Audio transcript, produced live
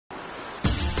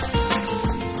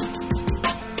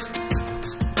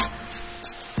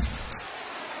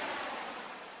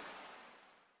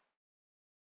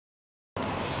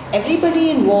everybody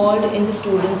involved in the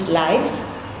students' lives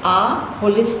are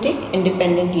holistic,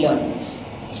 independent learners.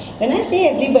 When I say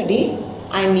everybody,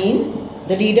 I mean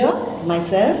the leader,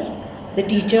 myself, the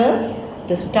teachers,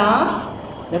 the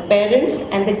staff, the parents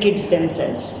and the kids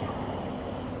themselves.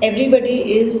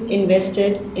 Everybody is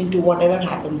invested into whatever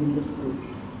happens in the school.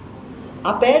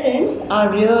 Our parents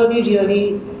are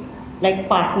really like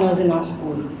partners in our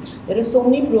school. There are so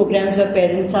many programs where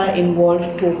parents are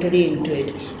involved totally into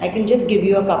it. I can just give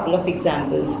you a couple of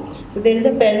examples. So there is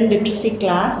a parent literacy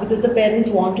class because the parents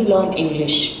want to learn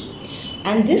English.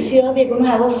 And this year we are going to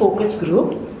have a focus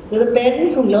group. So the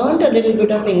parents who learned a little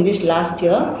bit of English last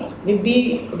year will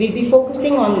be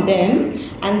focusing on them,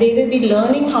 and they will be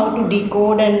learning how to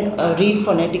decode and read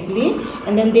phonetically,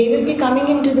 and then they will be coming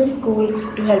into the school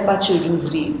to help our children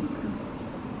read.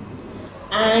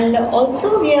 And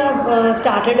also we have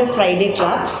started a Friday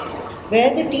clubs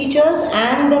where the teachers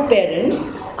and the parents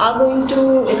are going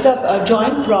to, it's a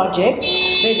joint project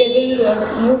where they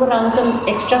will move around some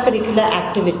extracurricular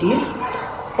activities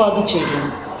for the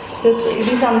children. So it will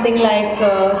be something like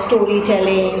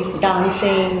storytelling,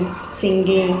 dancing,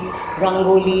 singing,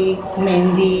 rangoli,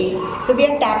 mehndi. So we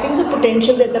are tapping the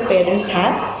potential that the parents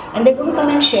have, and they're going to come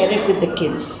and share it with the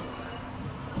kids.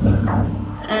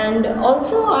 And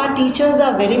also our teachers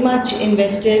are very much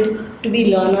invested to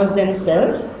be learners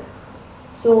themselves.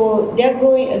 So they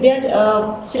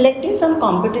are selecting some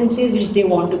competencies which they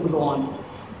want to grow on.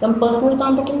 Some personal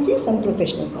competencies, some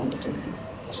professional competencies.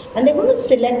 And they're going to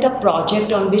select a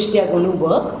project on which they are going to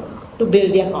work to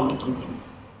build their competencies.